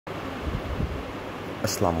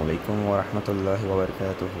Assalamu alaikum wa rahmatullahi wa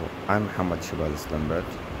barakatuh. I'm Muhammad Shabal Islamabad,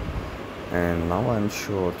 and now I'm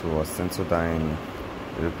sure to a Sensodyne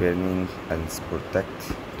Repair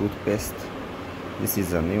Protect toothpaste. This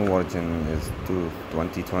is a new version, is to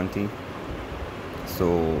 2020.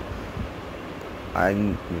 So I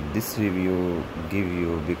this review give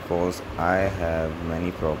you because I have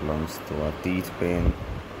many problems to a teeth pain.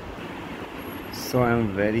 So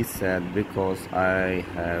I'm very sad because I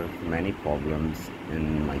have many problems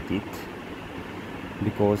in my teeth.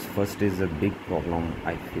 Because first is a big problem,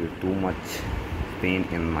 I feel too much pain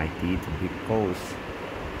in my teeth because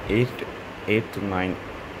 8 to 9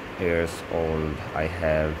 years old I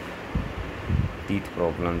have teeth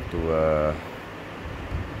problem to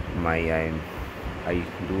I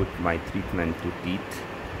do my treatment to teeth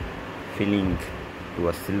filling to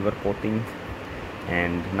a silver coating,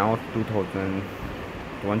 and now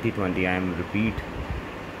 2020 I am repeat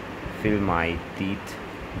fill my teeth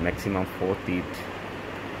maximum 4 teeth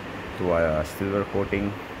to a silver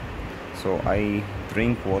coating. So I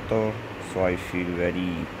drink water, so I feel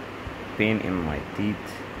very pain in my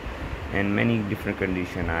teeth and many different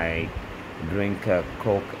condition. I drink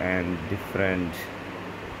coke and different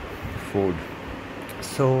food.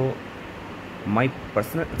 So my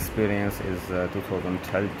personal experience is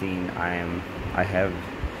 2013 I have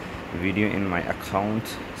video in my account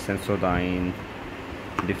Sensodyne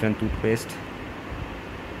different toothpaste.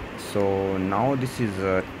 So now this is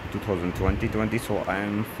 2020, so I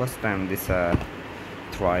am first time this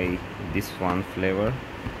try this one flavor.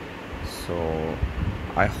 So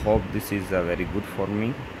I hope this is very good for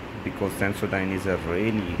me because Sensodyne is a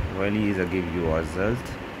really is a give you a result.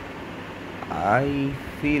 I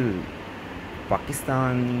feel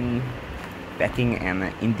Pakistani packing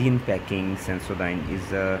and Indian packing Sensodyne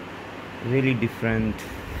is a really different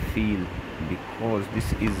feel because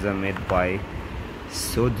this is made by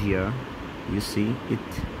Sodia. You see it,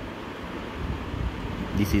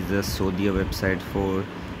 this is a Sodia website for,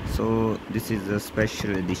 so this is a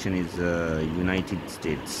special edition is United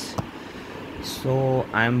States. So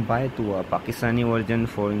I'm buy to a Pakistani version.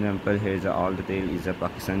 For example, here is all detail is a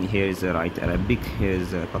Pakistani, here is a write Arabic, here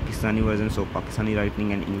is a Pakistani version, so Pakistani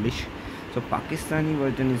writing and English. So Pakistani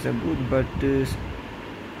version is a good but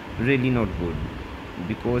really not good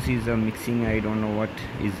because is a mixing, I don't know what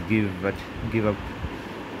is give up.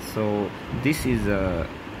 So this is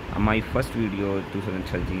my first video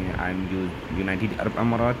 2013. I'm use United Arab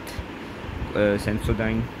Emirates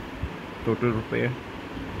Sensodyne Total Repair.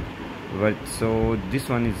 But so this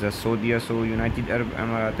one is a Saudi, so United Arab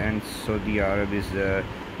Emirates and Saudi Arab is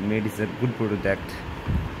made is a good product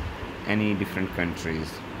any different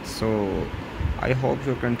countries. So I hope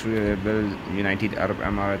your country will United Arab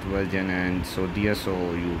Emirates version and Saudi, so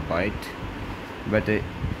you buy it. But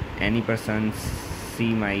any person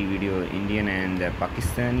see my video Indian and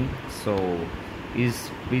Pakistani, so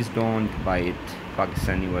please don't buy it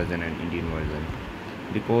Pakistani version and Indian version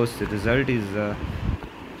because the result is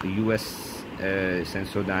US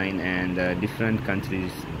Sensodyne and different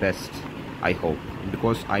countries best, I hope,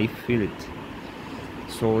 because I feel it.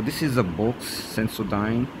 So this is a box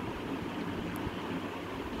Sensodyne.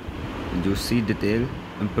 You see detail,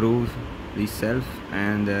 improve self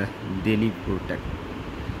and daily protect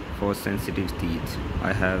for sensitive teeth.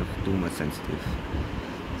 I have too much sensitive.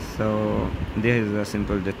 So there is a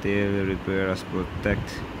simple detail, repair protect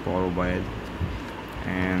for mobile,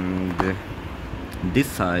 and this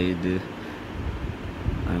side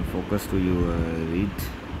I'm focused to you read.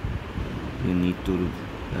 You need to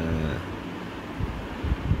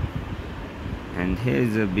and here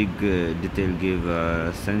is a big detail give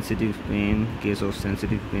sensitive pain, case of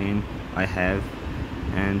sensitive pain I have,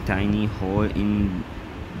 and tiny hole in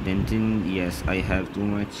dentin, yes I have too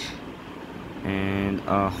much, and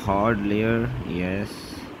a hard layer, yes,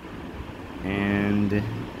 and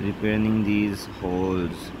repairing these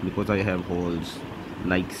holes because I have holes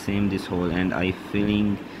like same this hole, and I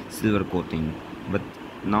filling silver coating. But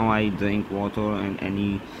now I drink water and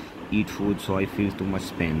any eat food, so I feel too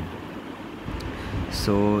much pain.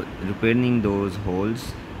 So repairing those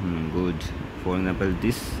holes, good. For example,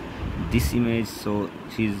 this image, so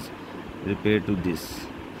she's repaired to this,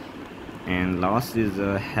 and last is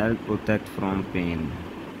help protect from pain.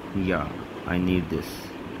 Yeah, I need this.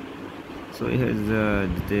 So here's the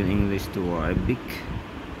detail English to Arabic.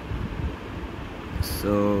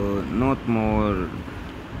 So not more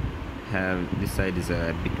have this side is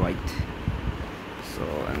a bit white. So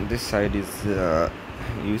and this side is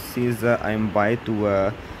you see I'm buy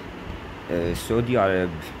to Saudi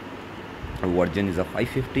Arab version is a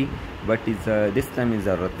 550, but is this time is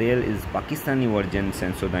a retail is Pakistani version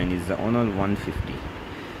Sensodyne is only 150.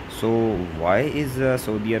 So why is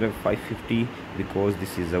Saudi Arab 550? Because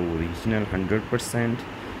this is a original 100%,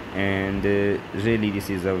 and really this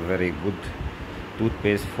is a very good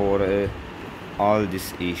toothpaste for all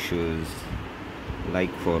these issues,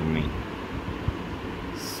 like for me.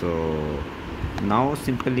 So now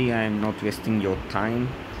simply I am not wasting your time,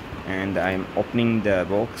 and I am opening the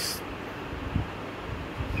box.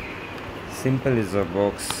 Simple is a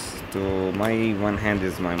box. To my one hand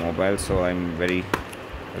is my mobile, so I'm very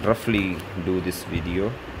roughly do this video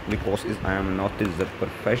because I am not is a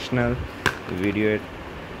professional video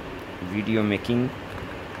making.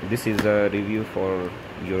 This is a review for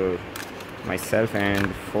your myself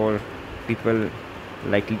and for people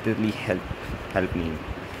like literally help me.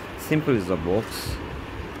 Simple is a box.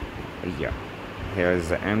 Yeah, here is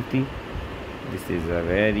the empty. This is a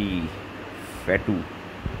very fatu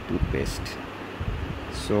toothpaste.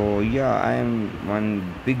 So yeah, I am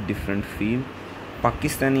one big different feel.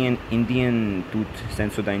 Pakistani and Indian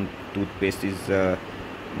Sensodyne toothpaste is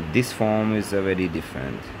this form is very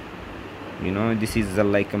different. You know, this is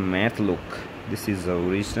like a matte look. This is the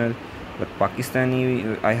original, but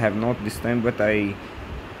Pakistani I have not this time. But I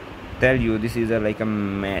tell you, this is like a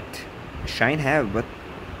matte shine have, but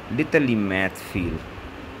literally matte feel.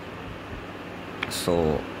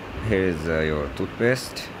 So here is your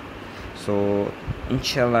toothpaste. So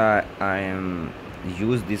inshallah I am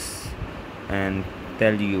use this and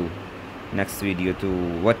tell you next video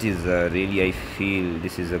to what is really I feel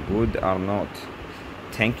this is a good or not.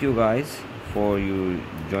 Thank you guys for you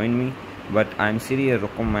join me, but I'm seriously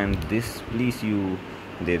recommend this. Please you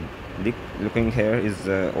the looking here is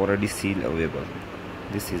already seal available.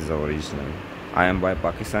 This is the original. I am by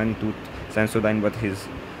Pakistani Sensodyne, but his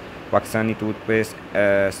Pakistani toothpaste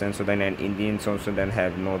Sensodyne and Indian Sensodyne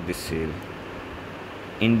have not this seal.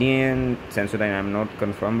 Indian Sensodyne I am not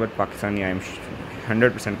confirmed, but Pakistani I am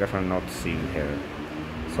 100% confirmed not seen here.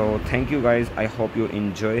 So thank you guys, I hope you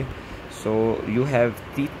enjoy. So you have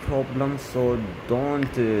teeth problems, so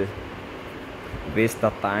don't waste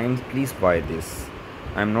the time. Please buy this.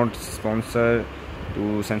 I'm not sponsored to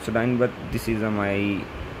Sensodyne, but this is my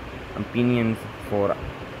opinion for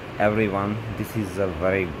everyone. This is a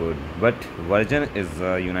very good, but version is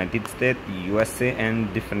United States, USA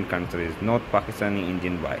and different countries, not Pakistani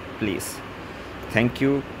Indian buy. Please, thank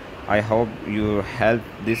you. I hope you help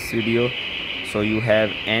this video. So you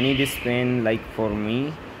have any this pain like for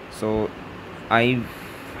me, so I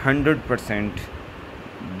 100%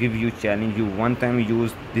 give you challenge. You one time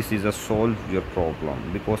use this is a solve your problem,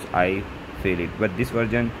 because I feel it. But this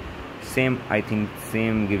version same, I think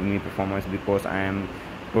same give me performance, because I am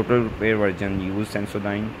total repair version use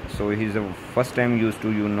Sensodyne. So it is the first time used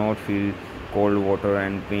to you not feel cold water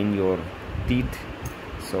and pain your teeth.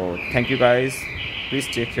 So thank you guys, please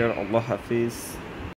take care. Allah Hafiz.